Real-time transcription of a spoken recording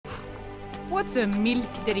What's a milk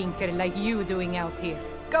drinker like you doing out here?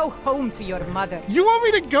 Go home to your mother. You want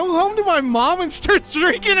me to go home to my mom and start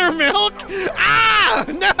drinking her milk? Ah!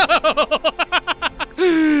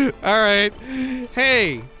 No! Alright.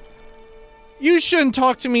 Hey. You shouldn't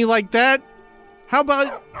talk to me like that. How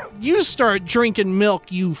about you start drinking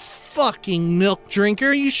milk, you fucking milk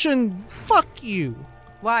drinker? You shouldn't. Fuck you.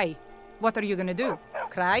 Why? What are you gonna do?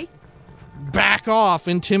 Cry? Back off,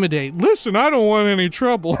 intimidate. Listen, I don't want any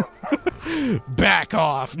trouble. Back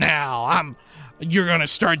off now. You're gonna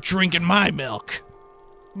start drinking my milk.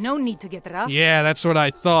 No need to get rough. Yeah, that's what I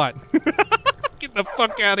thought. Get the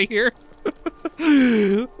fuck out of here.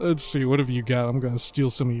 Let's see, what have you got? I'm gonna steal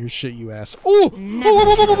some of your shit, you ass. Oh! Never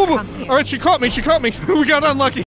Alright, she caught me, We got unlucky.